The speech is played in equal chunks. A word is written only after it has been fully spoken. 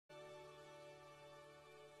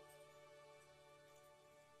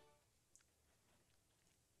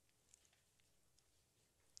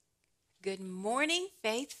Good morning,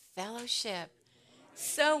 Faith Fellowship.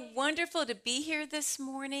 So wonderful to be here this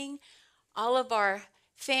morning. All of our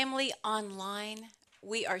family online,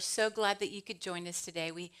 we are so glad that you could join us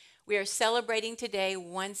today. We are celebrating today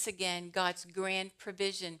once again God's grand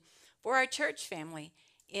provision for our church family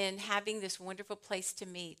in having this wonderful place to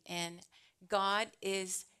meet. And God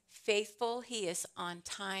is faithful, He is on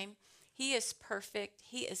time. He is perfect.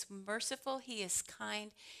 He is merciful. He is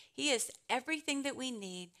kind. He is everything that we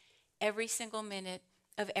need every single minute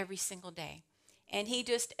of every single day. And He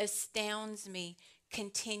just astounds me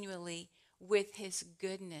continually with His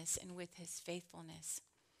goodness and with His faithfulness.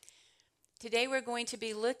 Today we're going to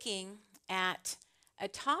be looking at a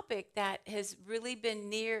topic that has really been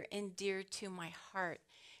near and dear to my heart,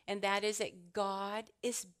 and that is that God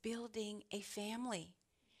is building a family.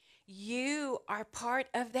 You are part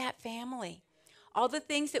of that family. All the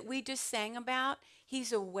things that we just sang about,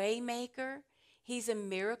 He's a way maker, He's a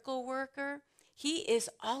miracle worker. He is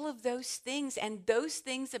all of those things, and those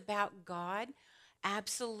things about God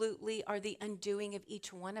absolutely are the undoing of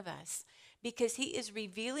each one of us because He is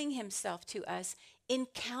revealing Himself to us in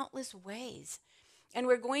countless ways. And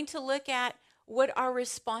we're going to look at what our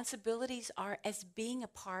responsibilities are as being a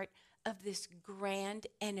part of this grand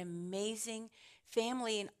and amazing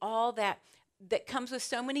family and all that comes with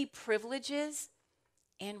so many privileges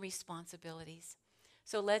and responsibilities.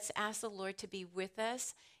 So let's ask the Lord to be with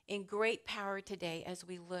us in great power today as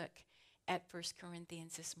we look at First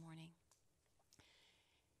Corinthians this morning.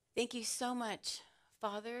 Thank you so much,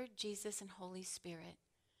 Father, Jesus, and Holy Spirit,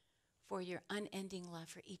 for your unending love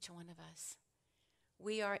for each one of us.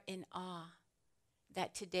 We are in awe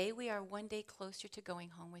that today we are one day closer to going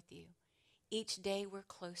home with you. Each day we're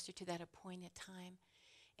closer to that appointed time,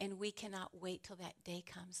 and we cannot wait till that day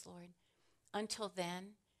comes, Lord. Until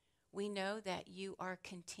then, we know that you are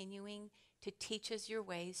continuing to teach us your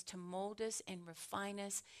ways, to mold us and refine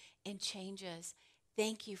us and change us.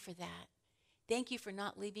 Thank you for that. Thank you for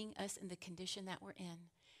not leaving us in the condition that we're in,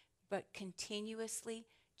 but continuously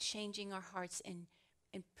changing our hearts and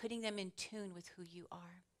putting them in tune with who you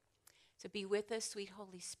are. So be with us, sweet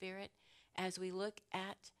Holy Spirit, as we look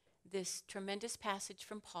at this tremendous passage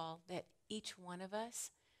from Paul, that each one of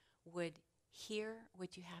us would hear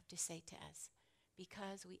what you have to say to us,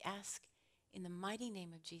 because we ask in the mighty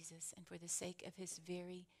name of Jesus and for the sake of His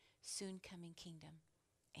very soon coming kingdom.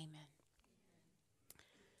 Amen.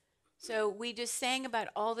 So we just sang about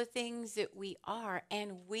all the things that we are,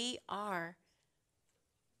 and we are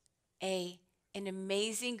an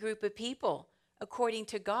amazing group of people according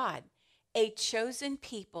to God, a chosen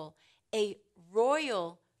people, a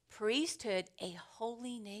royal priesthood, a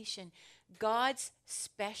holy nation, God's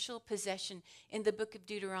special possession. In the book of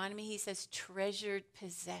Deuteronomy, He says treasured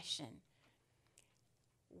possession.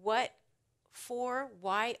 What for?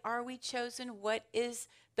 Why are we chosen? What is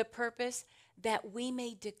the purpose? That we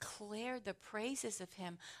may declare the praises of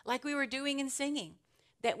Him, like we were doing in singing,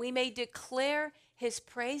 that we may declare His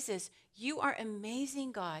praises. You are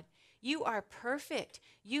amazing, God. You are perfect.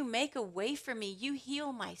 You make a way for me. You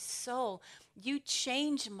heal my soul. You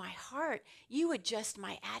change my heart. You adjust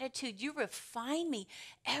my attitude. You refine me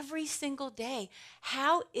every single day.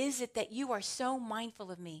 How is it that you are so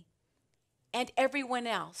mindful of me and everyone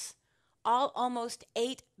else? All almost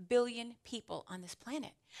 8 billion people on this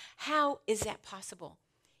planet. How is that possible?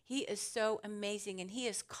 He is so amazing, and He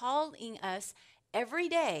is calling us every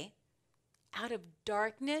day out of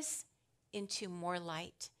darkness into more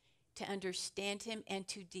light, to understand Him and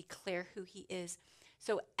to declare who He is.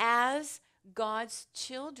 So as God's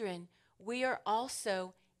children, we are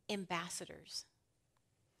also ambassadors.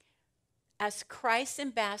 As Christ's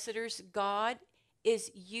ambassadors, God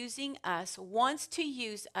is using us, wants to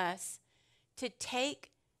use us to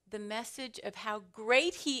take the message of how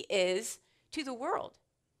great He is to the world.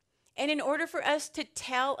 And in order for us to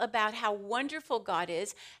tell about how wonderful God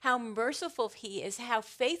is, how merciful He is, how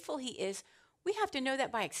faithful He is, we have to know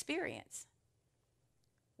that by experience.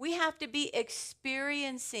 We have to be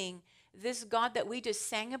experiencing this God that we just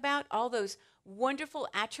sang about, all those wonderful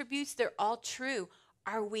attributes, they're all true.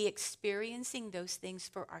 Are we experiencing those things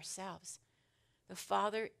for ourselves? The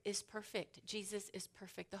Father is perfect. Jesus is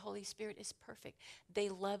perfect. The Holy Spirit is perfect. They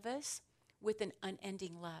love us with an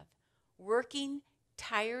unending love, working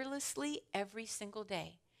tirelessly every single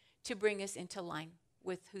day to bring us into line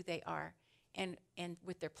with who they are and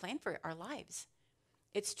with their plan for our lives.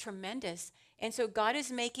 It's tremendous. And so God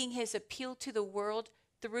is making His appeal to the world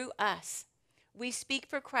through us. We speak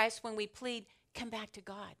for Christ when we plead, come back to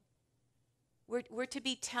God. We're to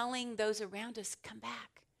be telling those around us, come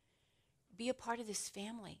back. Be a part of this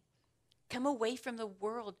family. Come away from the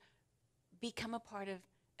world. Become a part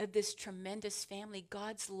of this tremendous family.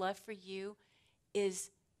 God's love for you is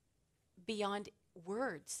beyond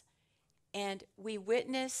words. And we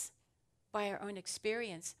witness by our own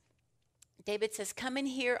experience. David says, come in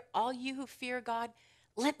here, all you who fear God.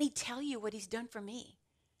 Let me tell you what he's done for me.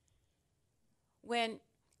 When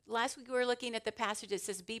last week we were looking at the passage that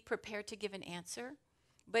says, be prepared to give an answer.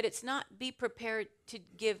 But it's not be prepared to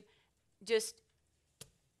give just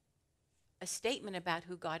a statement about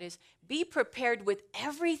who God is. Be prepared with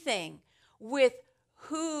everything, with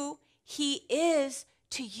who he is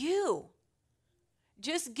to you.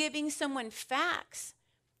 Just giving someone facts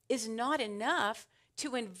is not enough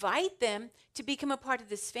to invite them to become a part of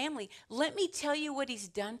this family. Let me tell you what he's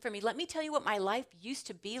done for me. Let me tell you what my life used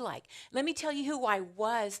to be like. Let me tell you who I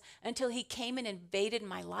was until he came and invaded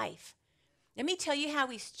my life. Let me tell you how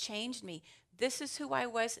he's changed me. This is who I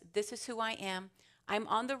was. This is who I am. I'm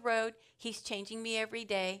on the road. He's changing me every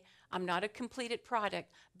day. I'm not a completed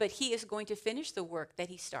product, but he is going to finish the work that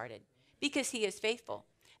he started because he is faithful.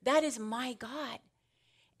 That is my God.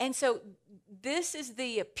 And so this is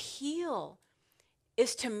the appeal,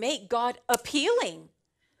 is to make God appealing.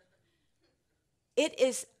 It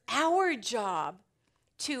is our job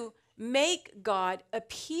to make God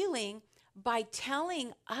appealing by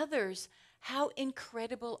telling others how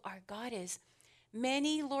incredible our God is.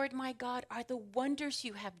 Many, Lord my God, are the wonders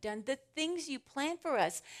you have done, the things you plan for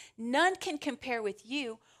us. None can compare with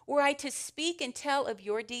you. Were I to speak and tell of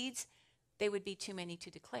your deeds, they would be too many to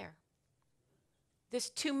declare. There's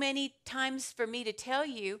too many times for me to tell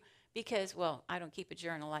you because, well, I don't keep a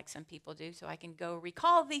journal like some people do, so I can go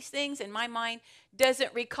recall these things, and my mind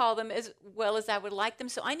doesn't recall them as well as I would like them.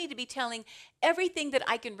 So I need to be telling everything that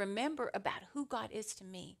I can remember about who God is to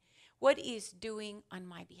me, what he is doing on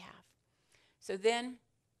my behalf. So then,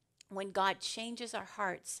 when God changes our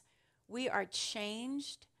hearts, we are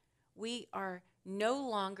changed. We are no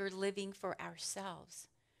longer living for ourselves.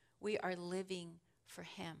 We are living for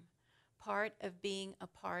him. Part of being a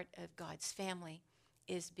part of God's family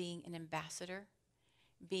is being an ambassador,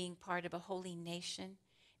 being part of a holy nation,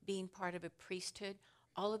 being part of a priesthood.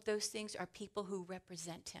 All of those things are people who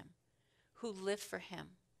represent him, who live for him,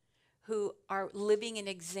 who are living an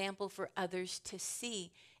example for others to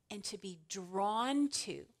see and to be drawn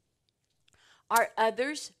to. Are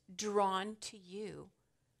others drawn to you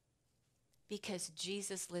because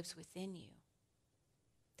Jesus lives within you?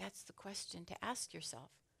 That's the question to ask yourself.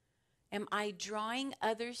 Am I drawing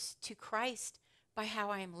others to Christ by how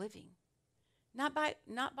I am living? Not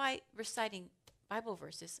by reciting Bible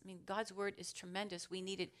verses. I mean, God's word is tremendous. We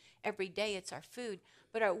need it every day. It's our food.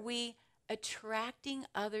 But are we attracting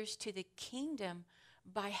others to the kingdom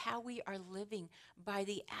by how we are living, by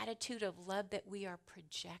the attitude of love that we are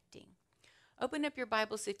projecting? Open up your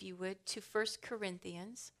Bibles, if you would, to 1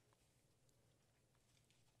 Corinthians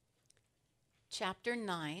chapter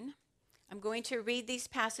 9. I'm going to read these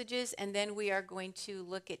passages, and then we are going to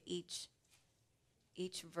look at each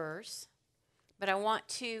verse. But I want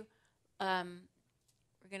to,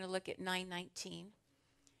 we're going to look at 9:19.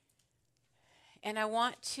 And I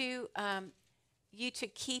want to you to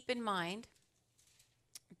keep in mind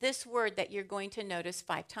this word that you're going to notice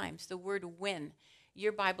 5 times, the word win.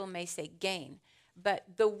 Your Bible may say gain. But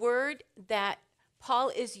the word that Paul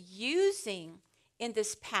is using in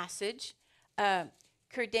this passage,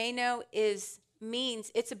 Cardano,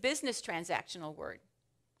 means, it's a business transactional word.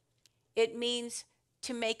 It means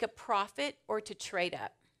to make a profit or to trade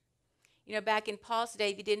up. You know, back in Paul's day,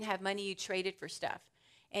 if you didn't have money, you traded for stuff.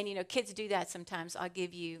 And, you know, kids do that sometimes. I'll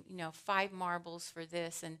give you, 5 marbles for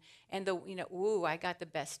this. And ooh, I got the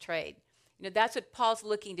best trade. That's what Paul's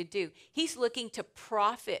looking to do. He's looking to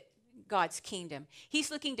profit God's kingdom.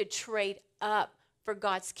 He's looking to trade up for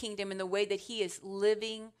God's kingdom in the way that he is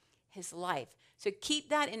living his life. So keep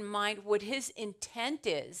that in mind, what his intent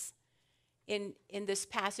is in this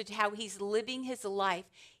passage, how he's living his life.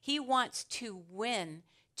 He wants to win,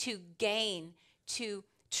 to gain, to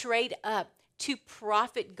trade up, to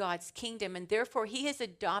profit God's kingdom. And therefore, he has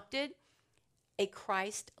adopted a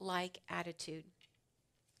Christ-like attitude.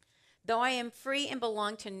 Though I am free and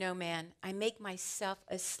belong to no man, I make myself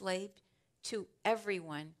a slave to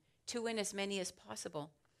everyone to win as many as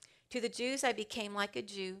possible. To the Jews, I became like a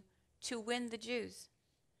Jew to win the Jews.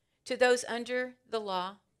 To those under the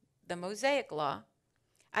law, the Mosaic law,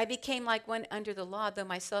 I became like one under the law, though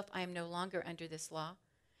myself I am no longer under this law,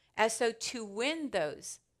 as so to win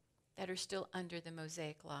those that are still under the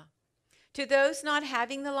Mosaic law. To those not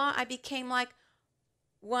having the law, I became like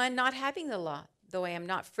one not having the law, though I am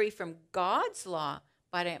not free from God's law,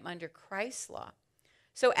 but I am under Christ's law.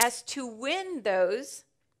 So as to win those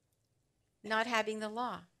not having the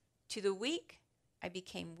law. To the weak, I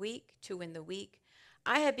became weak to win the weak.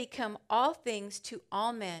 I have become all things to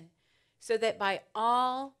all men, so that by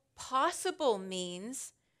all possible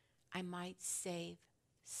means I might save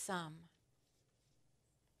some.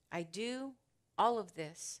 I do all of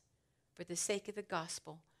this for the sake of the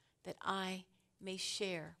gospel, that I may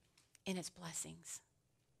share in its blessings.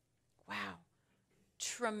 Wow.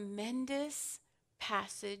 Tremendous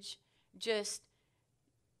passage, just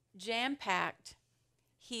jam-packed.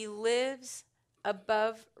 He lives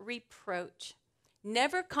above reproach,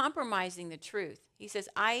 never compromising the truth. He says,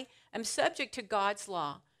 I am subject to God's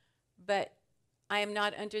law, but I am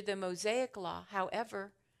not under the Mosaic law.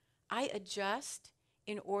 However, I adjust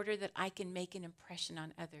in order that I can make an impression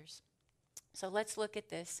on others. So let's look at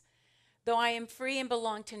this. Though I am free and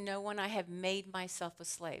belong to no one, I have made myself a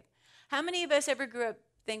slave. How many of us ever grew up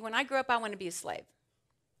think, when I grow up, I want to be a slave?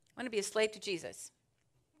 I want to be a slave to Jesus.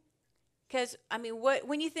 Because, I mean,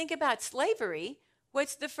 when you think about slavery,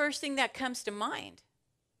 what's the first thing that comes to mind?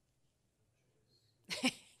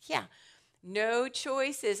 Yeah, no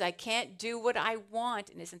choices. I can't do what I want.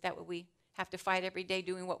 And isn't that what we have to fight every day,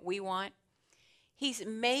 doing what we want? He's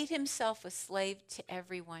made himself a slave to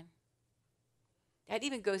everyone. That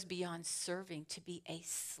even goes beyond serving, to be a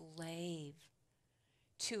slave.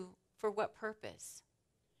 For what purpose?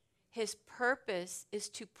 His purpose is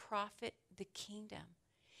to profit the kingdom.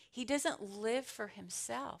 He doesn't live for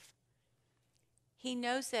himself. He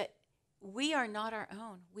knows that we are not our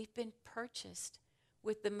own. We've been purchased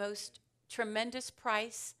with the most tremendous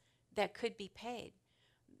price that could be paid.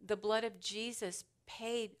 The blood of Jesus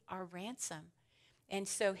paid our ransom. And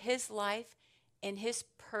so his life and his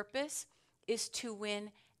purpose is to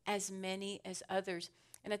win as many as others.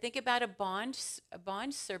 And I think about a bond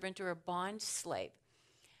servant or a bond slave.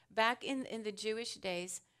 Back in the Jewish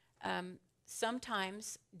days,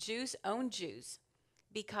 sometimes Jews owned Jews,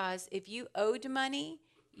 because if you owed money,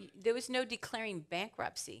 there was no declaring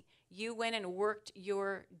bankruptcy. You went and worked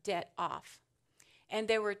your debt off. And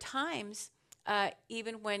there were times,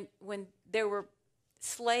 even when there were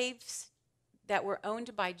slaves that were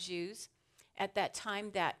owned by Jews at that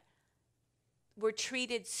time, that were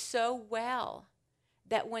treated so well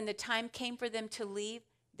that when the time came for them to leave,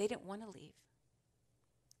 they didn't want to leave.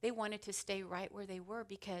 They wanted to stay right where they were,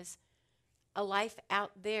 because a life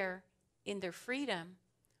out there in their freedom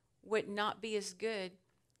would not be as good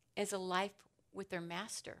as a life with their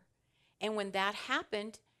master. And when that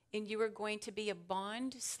happened and you were going to be a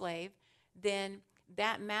bond slave, then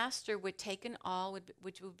that master would take an awl,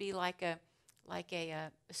 which would be like a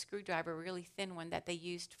screwdriver, a really thin one that they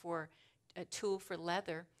used for a tool for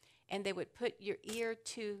leather, and they would put your ear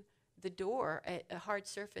to the door, a hard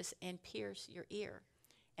surface, and pierce your ear.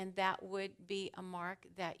 And that would be a mark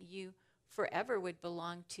that you forever would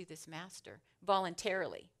belong to this master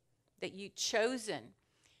voluntarily, that you chosen.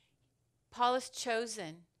 Paul is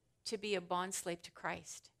chosen to be a bondslave to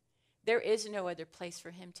Christ. There is no other place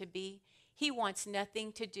for him to be. He wants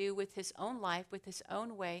nothing to do with his own life, with his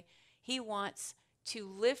own way. He wants to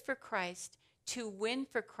live for Christ, to win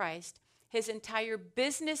for Christ. His entire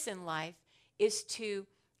business in life is to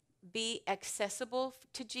be accessible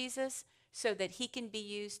to Jesus, so that he can be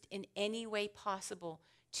used in any way possible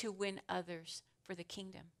to win others for the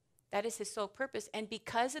kingdom. That is his sole purpose. And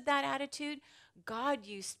because of that attitude, God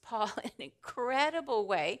used Paul in an incredible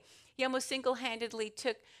way. He almost single-handedly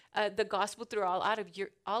took the gospel through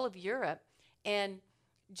all of Europe, and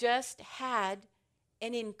just had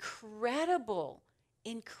an incredible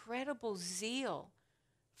zeal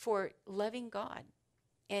for loving God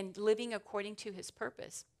and living according to his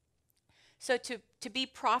purpose. So to be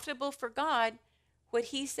profitable for God, what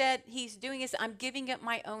he said he's doing is, I'm giving up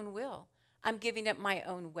my own will. I'm giving up my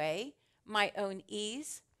own way, my own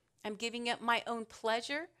ease. I'm giving up my own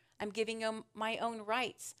pleasure. I'm giving up my own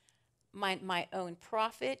rights, my own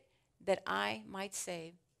profit, that I might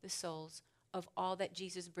save the souls of all that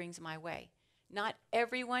Jesus brings my way. Not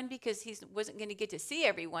everyone, because he wasn't going to get to see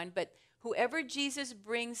everyone, but whoever Jesus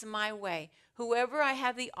brings my way, whoever I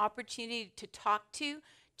have the opportunity to talk to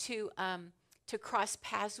cross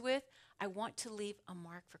paths with, I want to leave a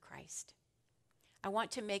mark for Christ. I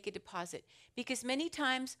want to make a deposit, because many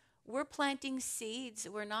times we're planting seeds.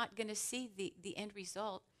 We're not going to see the end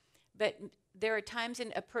result, but there are times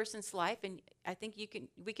in a person's life, and I think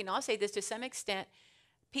we can all say this to some extent,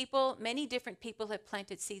 many different people have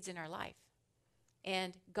planted seeds in our life,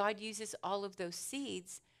 and God uses all of those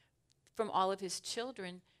seeds from all of his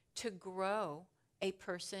children to grow a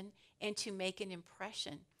person and to make an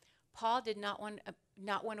impression. Paul did not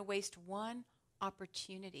want to waste one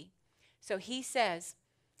opportunity. So he says,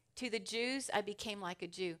 to the Jews, I became like a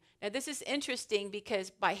Jew. Now this is interesting,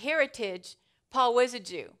 because by heritage, Paul was a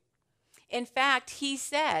Jew. In fact, he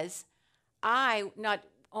says, not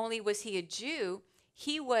only was he a Jew,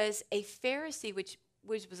 he was a Pharisee, which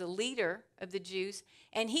was a leader of the Jews.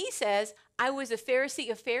 And he says, I was a Pharisee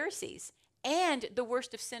of Pharisees and the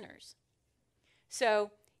worst of sinners.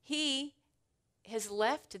 So he has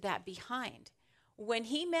left that behind. When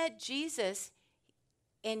he met Jesus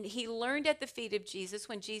and he learned at the feet of Jesus,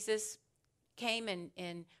 when Jesus came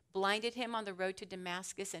and blinded him on the road to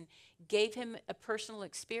Damascus and gave him a personal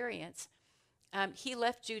experience, he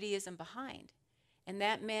left Judaism behind. And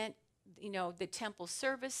that meant, the temple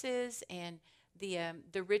services and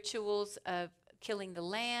the rituals of killing the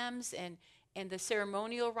lambs and the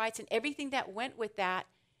ceremonial rites and everything that went with that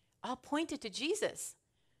all pointed to Jesus.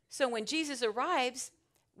 So when Jesus arrives,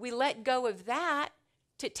 we let go of that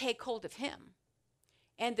to take hold of him.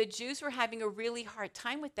 And the Jews were having a really hard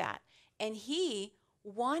time with that. And he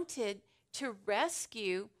wanted to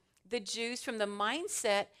rescue the Jews from the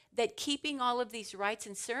mindset that keeping all of these rites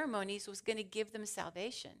and ceremonies was going to give them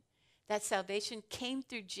salvation. That salvation came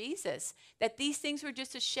through Jesus, that these things were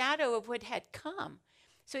just a shadow of what had come.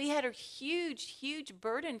 So he had a huge, huge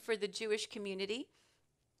burden for the Jewish community.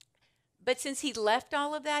 But since he left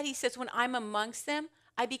all of that, he says, when I'm amongst them,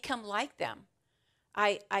 I become like them.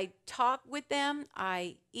 I talk with them.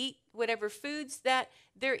 I eat whatever foods that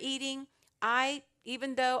they're eating.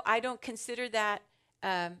 Even though I don't consider that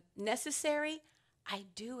necessary, I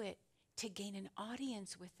do it to gain an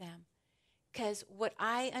audience with them. Because what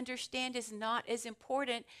I understand is not as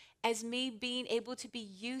important as me being able to be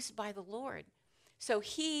used by the Lord. So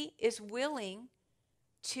he is willing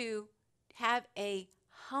to have a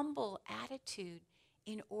humble attitude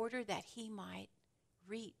in order that he might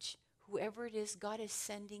reach whoever it is God is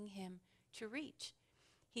sending him to reach.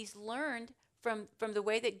 He's learned from the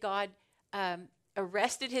way that God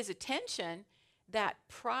arrested his attention that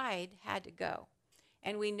pride had to go.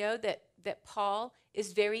 And we know that Paul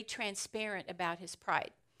is very transparent about his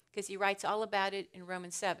pride because he writes all about it in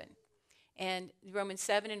Romans 7. And Romans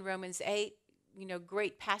 7 and Romans 8,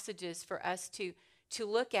 great passages for us to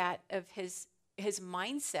look at of his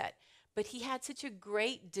mindset. But he had such a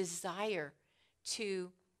great desire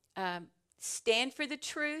to stand for the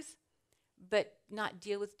truth, but not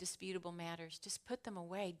deal with disputable matters. Just put them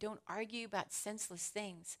away. Don't argue about senseless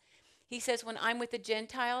things. He says, when I'm with the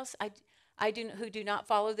Gentiles, who do not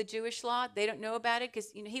follow the Jewish law, they don't know about it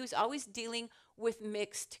because he was always dealing with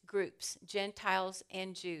mixed groups, Gentiles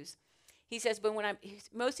and Jews. He says, but when he's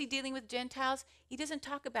mostly dealing with Gentiles, he doesn't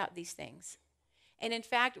talk about these things. And in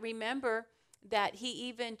fact, remember that he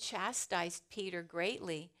even chastised Peter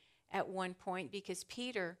greatly at one point because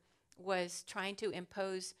Peter was trying to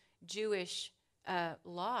impose Jewish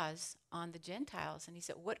laws on the Gentiles. And he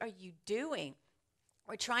said, what are you doing?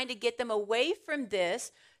 We're trying to get them away from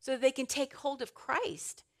this so that they can take hold of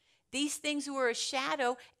Christ. These things were a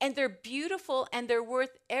shadow, and they're beautiful, and they're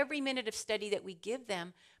worth every minute of study that we give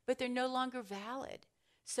them, but they're no longer valid.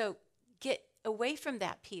 So get away from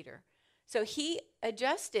that, Peter. So he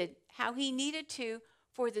adjusted how he needed to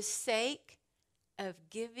for the sake of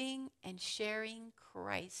giving and sharing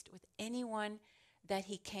Christ with anyone that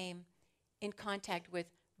he came in contact with.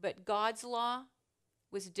 But God's law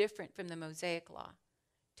was different from the Mosaic law.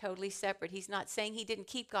 Totally separate. He's not saying he didn't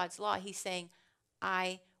keep God's law. He's saying,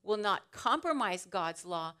 I will not compromise God's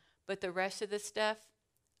law, but the rest of the stuff,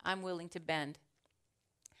 I'm willing to bend.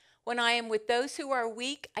 When I am with those who are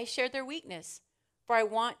weak, I share their weakness, for I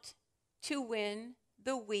want to win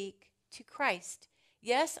the weak to Christ.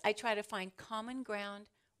 Yes, I try to find common ground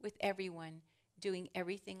with everyone, doing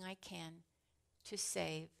everything I can to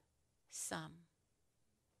save some.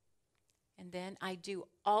 And then I do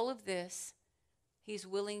all of this. He's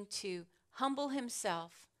willing to humble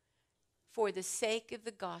himself for the sake of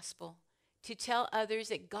the gospel, to tell others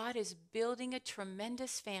that God is building a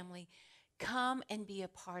tremendous family. Come and be a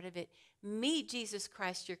part of it. Meet Jesus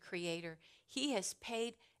Christ, your creator. He has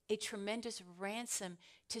paid a tremendous ransom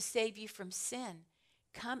to save you from sin.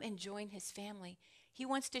 Come and join his family. He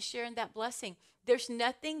wants to share in that blessing. There's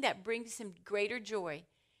nothing that brings him greater joy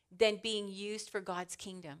than being used for God's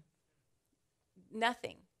kingdom.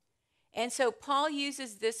 Nothing. And so Paul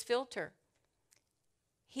uses this filter.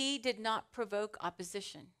 He did not provoke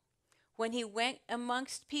opposition. When he went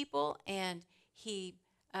amongst people and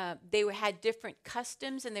they had different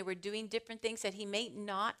customs and they were doing different things that he may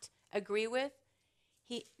not agree with,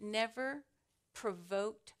 he never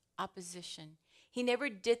provoked opposition. He never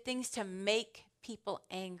did things to make people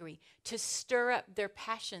angry, to stir up their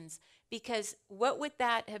passions, because what would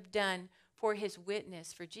that have done for his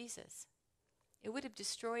witness for Jesus? It would have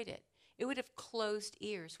destroyed it. It would have closed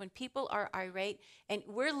ears. When people are irate, and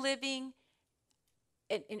we're living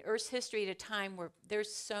in Earth's history at a time where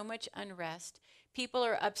there's so much unrest. People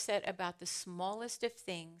are upset about the smallest of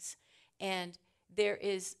things. And there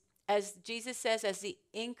is, as Jesus says, as the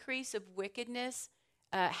increase of wickedness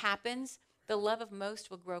happens, the love of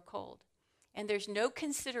most will grow cold. And there's no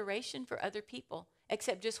consideration for other people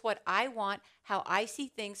except just what I want, how I see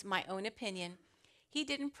things, my own opinion. He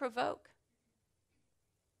didn't provoke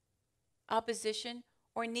opposition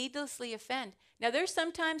or needlessly offend. Now, there's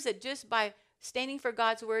sometimes that just by standing for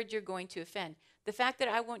God's word, you're going to offend. The fact that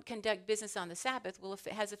I won't conduct business on the Sabbath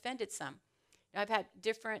has offended some. I've had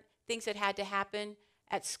different things that had to happen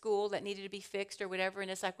at school that needed to be fixed or whatever, and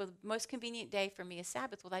it's like, well, the most convenient day for me is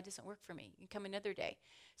Sabbath. Well, that doesn't work for me. You can come another day.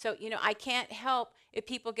 So, I can't help if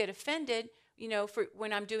people get offended, for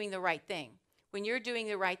when I'm doing the right thing. When you're doing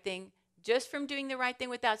the right thing, just from doing the right thing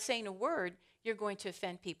without saying a word, you're going to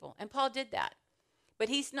offend people. And Paul did that. But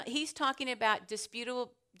he's talking about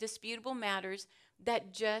disputable matters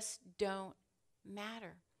that just don't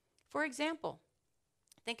matter. For example,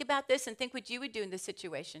 think about this and think what you would do in this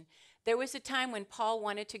situation. There was a time when Paul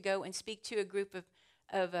wanted to go and speak to a group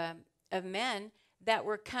of men that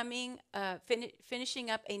were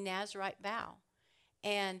finishing up a Nazirite vow.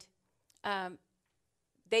 And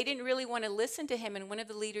they didn't really want to listen to him. And one of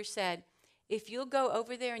the leaders said, if you'll go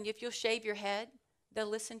over there and if you'll shave your head, they'll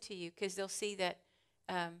listen to you because they'll see that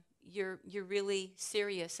you're really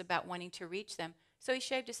serious about wanting to reach them. So he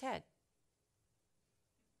shaved his head.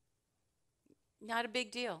 Not a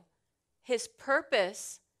big deal. His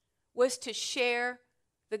purpose was to share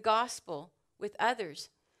the gospel with others.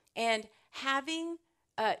 And having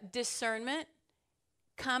discernment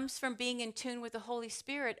comes from being in tune with the Holy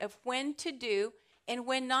Spirit of when to do and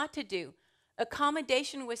when not to do.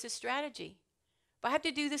 Accommodation was his strategy. If I have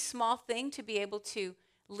to do this small thing to be able to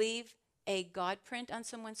leave a God print on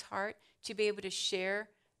someone's heart, to be able to share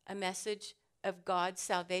a message of God's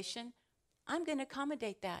salvation, I'm going to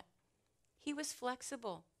accommodate that. He was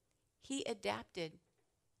flexible. He adapted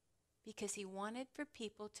because he wanted for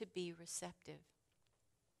people to be receptive.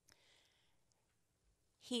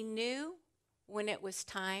 He knew when it was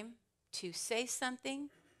time to say something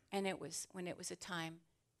and when it was a time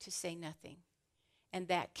to say nothing. And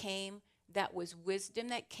that was wisdom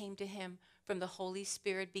that came to him from the Holy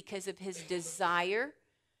Spirit because of his desire.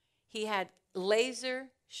 He had laser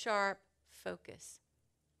sharp focus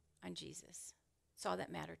on Jesus. That's all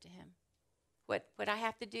that mattered to him. What I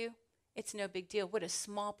have to do, it's no big deal. What a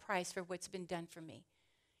small price for what's been done for me.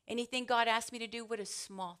 Anything God asked me to do, what a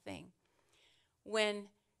small thing. When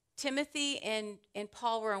Timothy and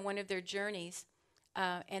Paul were on one of their journeys,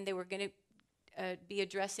 and they were going to be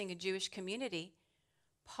addressing a Jewish community,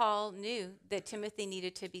 Paul knew that Timothy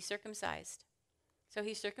needed to be circumcised. So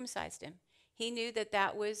he circumcised him. He knew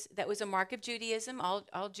that was a mark of Judaism.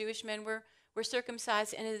 All Jewish men were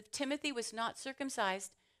circumcised. And if Timothy was not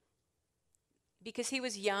circumcised, because he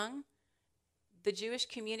was young, the Jewish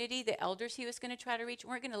community, the elders he was going to try to reach,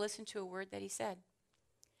 weren't going to listen to a word that he said.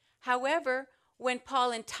 However, when Paul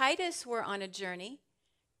and Titus were on a journey,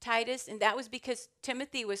 and that was because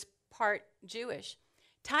Timothy was part Jewish.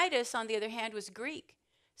 Titus, on the other hand, was Greek.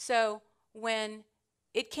 So when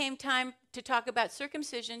it came time to talk about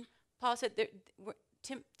circumcision, Paul said,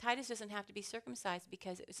 Titus doesn't have to be circumcised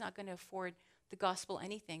because it's not going to afford the gospel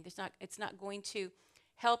anything. It's not going to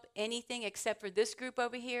help anything except for this group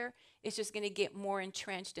over here. It's just going to get more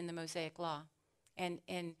entrenched in the Mosaic law and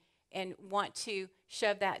want to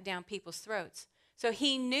shove that down people's throats. So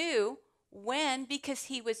he knew when, because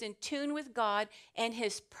he was in tune with God and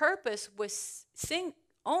his purpose was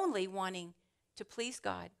only wanting to please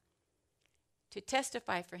God, to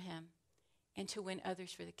testify for him, and to win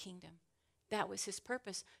others for the kingdom. That was his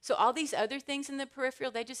purpose. So all these other things in the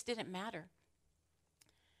peripheral, they just didn't matter.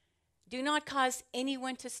 Do not cause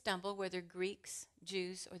anyone to stumble, whether Greeks,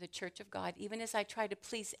 Jews, or the church of God, even as I try to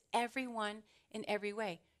please everyone in every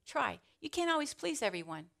way. Try. You can't always please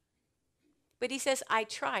everyone. But he says, I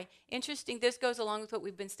try. Interesting, this goes along with what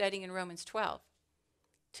we've been studying in Romans 12.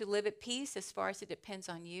 To live at peace as far as it depends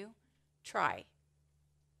on you, try.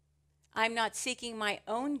 I'm not seeking my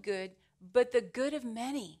own good, but the good of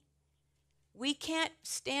many. We can't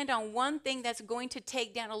stand on one thing that's going to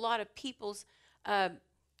take down a lot of people's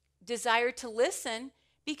desire to listen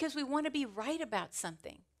because we want to be right about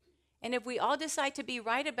something. And if we all decide to be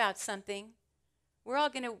right about something, we're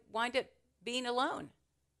all going to wind up being alone,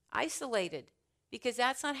 isolated, because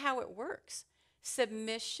that's not how it works.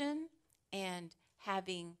 Submission and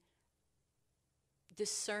having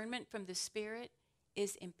discernment from the Spirit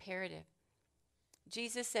is imperative.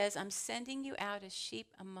 Jesus says, I'm sending you out as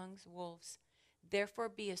sheep amongst wolves. Therefore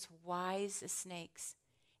be as wise as snakes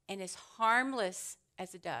and as harmless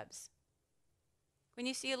as the doves. When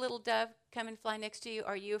you see a little dove come and fly next to you,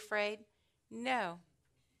 are you afraid? No.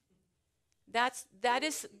 That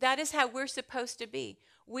is how we're supposed to be.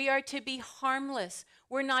 We are to be harmless.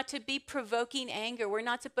 We're not to be provoking anger. We're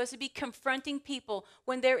not supposed to be confronting people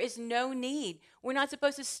when there is no need. We're not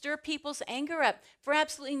supposed to stir people's anger up for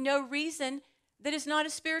absolutely no reason that is not a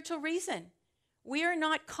spiritual reason. We are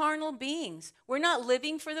not carnal beings. We're not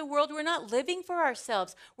living for the world. We're not living for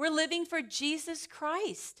ourselves. We're living for Jesus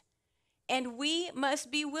Christ. And we must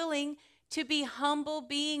be willing to be humble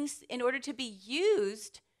beings in order to be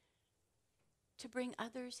used to bring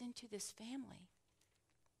others into this family.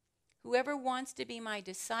 Whoever wants to be my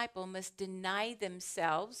disciple must deny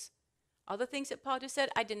themselves. All the things that Paul just said,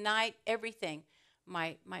 I denied everything.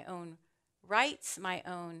 My own rights, my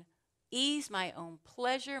own ease, my own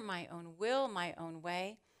pleasure, my own will, my own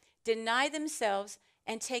way. Deny themselves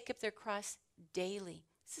and take up their cross daily.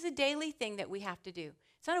 This is a daily thing that we have to do.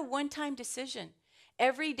 It's not a one-time decision.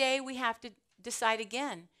 Every day we have to decide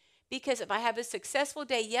again. Because if I have a successful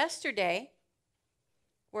day yesterday,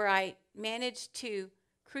 where I managed to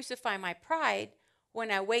crucify my pride,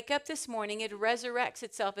 when I wake up this morning, it resurrects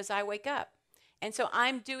itself as I wake up. And so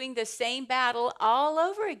I'm doing the same battle all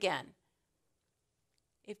over again.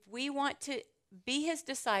 If we want to be his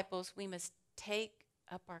disciples, we must take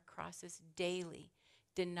up our crosses daily,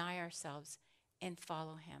 deny ourselves, and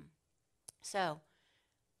follow him. So,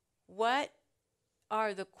 what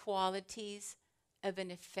are the qualities of an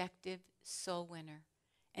effective soul winner?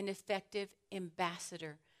 An effective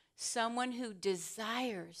ambassador, someone who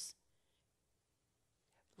desires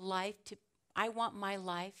I want my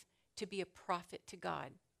life to be a profit to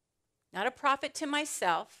God. Not a profit to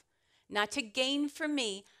myself, not to gain for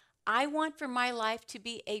me. I want for my life to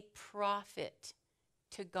be a profit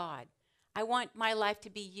to God. I want my life to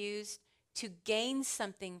be used to gain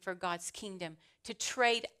something for God's kingdom, to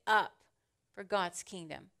trade up for God's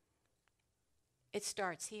kingdom. It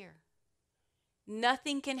starts here.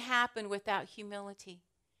 Nothing can happen without humility.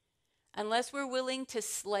 Unless we're willing to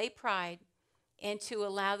slay pride and to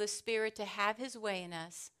allow the Spirit to have his way in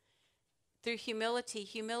us through humility.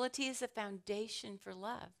 Humility is the foundation for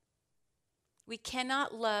love. We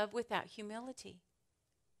cannot love without humility.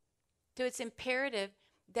 So it's imperative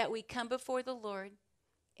that we come before the Lord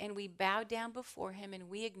and we bow down before him and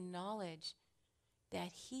we acknowledge that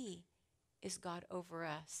he is God over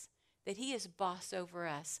us, that he is boss over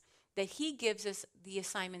us, that he gives us the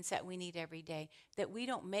assignments that we need every day, that we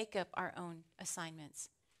don't make up our own assignments.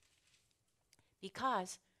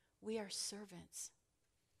 Because we are servants.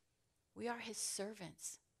 We are his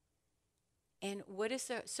servants. And what does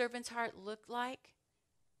a servant's heart look like?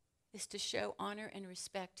 Is to show honor and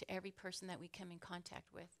respect to every person that we come in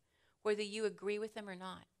contact with, whether you agree with them or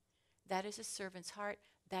not. That is a servant's heart.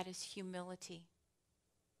 That is humility.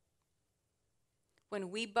 When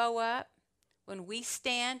we bow up, when we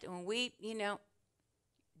stand, when we,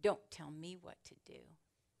 don't tell me what to do.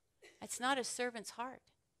 That's not a servant's heart.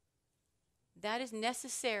 That is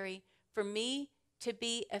necessary for me to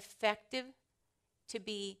be effective, to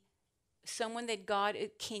be someone that God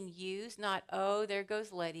can use, not, oh, there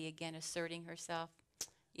goes Letty again asserting herself.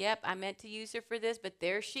 Yep, I meant to use her for this, but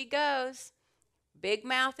there she goes. Big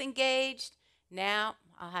mouth engaged. Now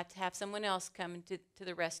I'll have to have someone else come to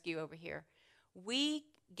the rescue over here. We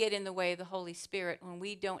get in the way of the Holy Spirit when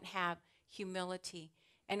we don't have humility.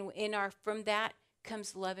 And from that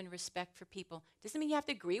comes love and respect for people. Doesn't mean you have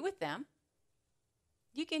to agree with them.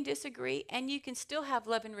 You can disagree, and you can still have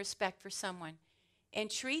love and respect for someone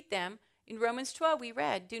and treat them. In Romans 12, we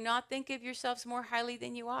read, do not think of yourselves more highly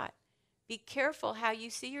than you ought. Be careful how you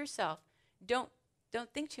see yourself. Don't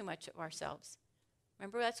think too much of ourselves.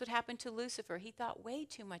 Remember, that's what happened to Lucifer. He thought way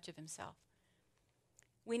too much of himself.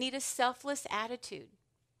 We need a selfless attitude.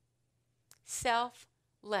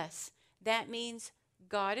 Selfless. That means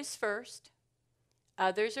God is first,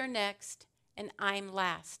 others are next, and I'm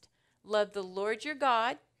last. Love the Lord your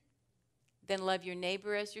God, then love your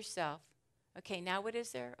neighbor as yourself. Okay, now what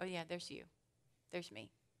is there? Oh yeah, there's you. There's me.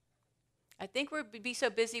 I think we'll be so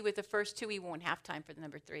busy with the first two we won't have time for the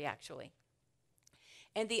number 3 actually.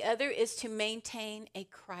 And the other is to maintain a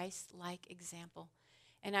Christ-like example.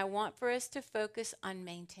 And I want for us to focus on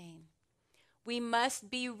maintain. We must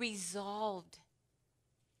be resolved.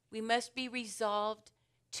 We must be resolved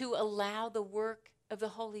to allow the work of the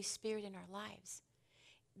Holy Spirit in our lives.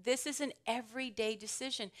 This is an everyday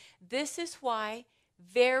decision. This is why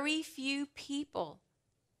very few people,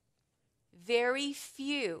 very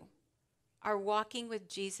few are walking with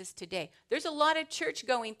Jesus today. There's a lot of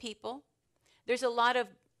church-going people. There's a lot of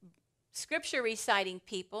scripture reciting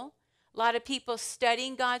people, A lot of people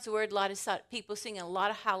studying God's word, a lot of people singing a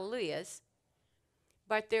lot of hallelujahs,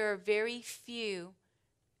 but there are very few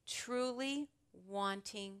truly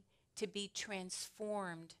wanting to be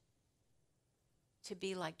transformed to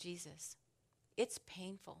be like Jesus. It's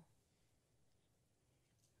painful.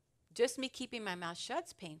 Just me keeping my mouth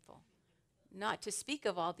shut's painful. Not to speak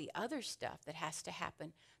of all the other stuff that has to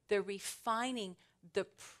happen. The refining, the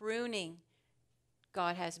pruning.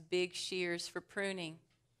 God has big shears for pruning.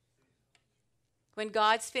 When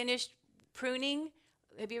God's finished pruning,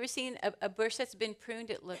 have you ever seen a bush that's been pruned?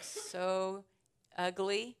 It looks so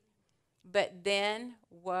ugly. But then,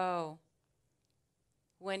 whoa,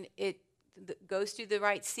 when it goes through the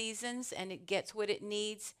right seasons and it gets what it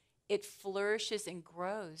needs, it flourishes and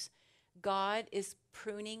grows. God is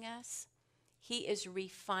pruning us. He is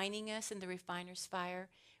refining us in the refiner's fire.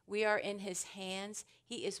 We are in his hands.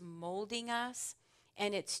 He is molding us.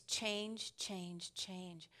 And it's change, change,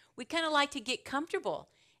 change. We kind of like to get comfortable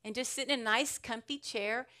and just sit in a nice, comfy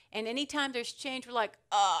chair. And anytime there's change, we're like,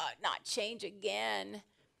 not change again.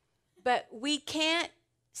 But we can't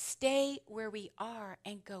stay where we are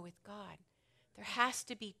and go with God. There has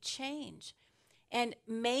to be change. And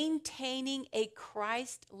maintaining a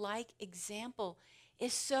Christ-like example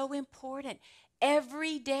is so important.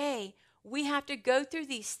 Every day we have to go through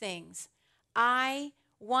these things. I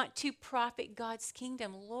want to profit God's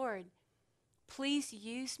kingdom. Lord, please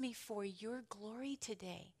use me for your glory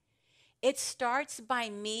today. It starts by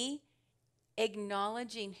me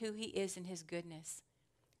acknowledging who he is and his goodness.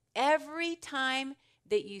 Every time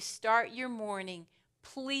that you start your morning,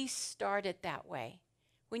 please start it that way.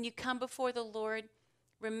 When you come before the Lord,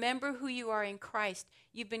 remember who you are in Christ.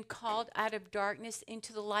 You've been called out of darkness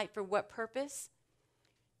into the light for what purpose?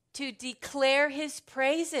 To declare his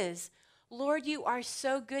praises. Lord, you are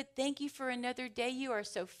so good. Thank you for another day. You are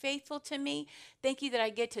so faithful to me. Thank you that I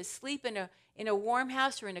get to sleep in a warm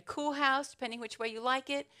house or in a cool house, depending which way you like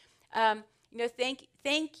it. Thank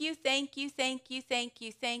you, thank you, thank you, thank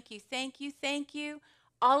you, thank you, thank you, thank you.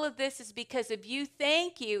 All of this is because of you.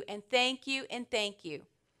 Thank you, and thank you, and thank you.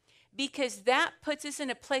 Because that puts us in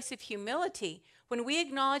a place of humility. When we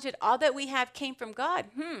acknowledge that all that we have came from God,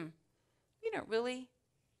 we don't really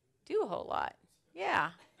do a whole lot.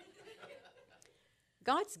 Yeah.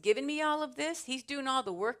 God's given me all of this. He's doing all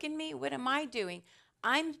the work in me. What am I doing?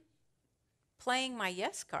 I'm playing my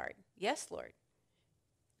yes card. Yes, Lord.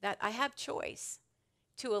 That I have choice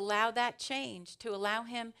to allow that change, to allow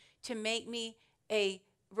him to make me a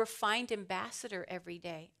refined ambassador every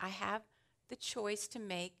day. I have the choice to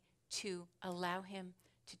make to allow him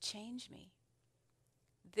to change me.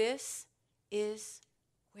 This is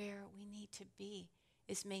where we need to be,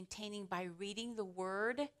 is maintaining by reading the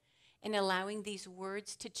word and allowing these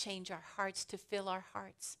words to change our hearts, to fill our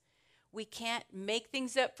hearts. We can't make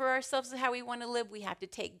things up for ourselves how we want to live. We have to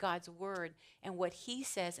take God's word and what he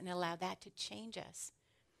says and allow that to change us.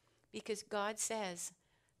 Because God says,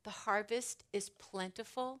 the harvest is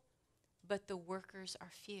plentiful, but the workers are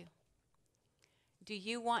few. Do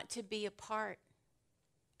you want to be a part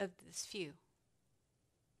of this few?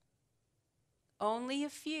 Only a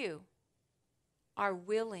few are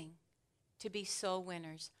willing to be soul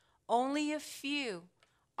winners. Only a few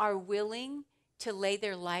are willing to lay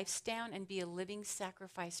their lives down and be a living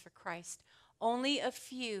sacrifice for Christ. Only a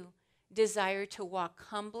few desire to walk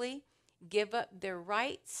humbly, give up their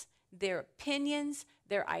rights, their opinions,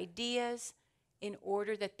 their ideas, in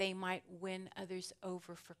order that they might win others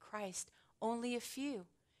over for Christ. Only a few.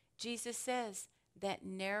 Jesus says that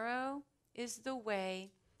narrow is the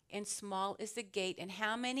way and small is the gate. And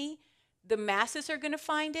how many? The masses are going to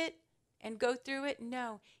find it and go through it?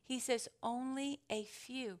 No. He says only a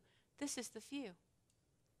few. This is the few.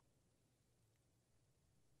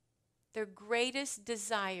 Their greatest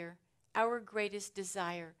desire, our greatest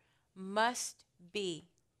desire, must be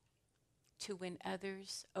to win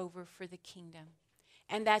others over for the kingdom.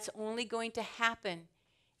 And that's only going to happen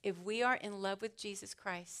if we are in love with Jesus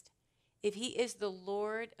Christ, if he is the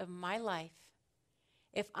Lord of my life,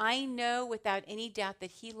 if I know without any doubt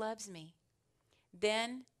that he loves me,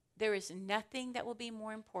 then there is nothing that will be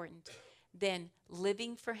more important than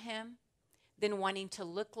living for him, than wanting to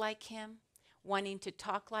look like him, wanting to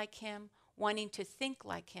talk like him, wanting to think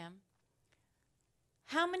like him.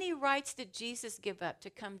 How many rights did Jesus give up to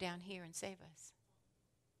come down here and save us?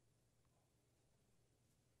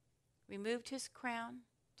 Removed his crown,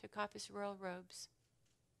 took off his royal robes.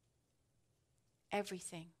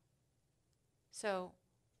 Everything. So,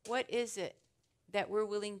 what is it that we're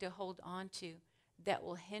willing to hold on to that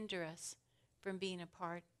will hinder us from being a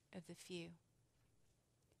part of the few?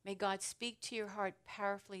 May God speak to your heart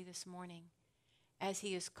powerfully this morning as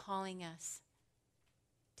he is calling us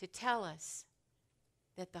to tell us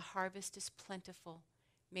that the harvest is plentiful.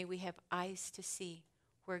 May we have eyes to see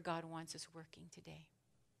where God wants us working today.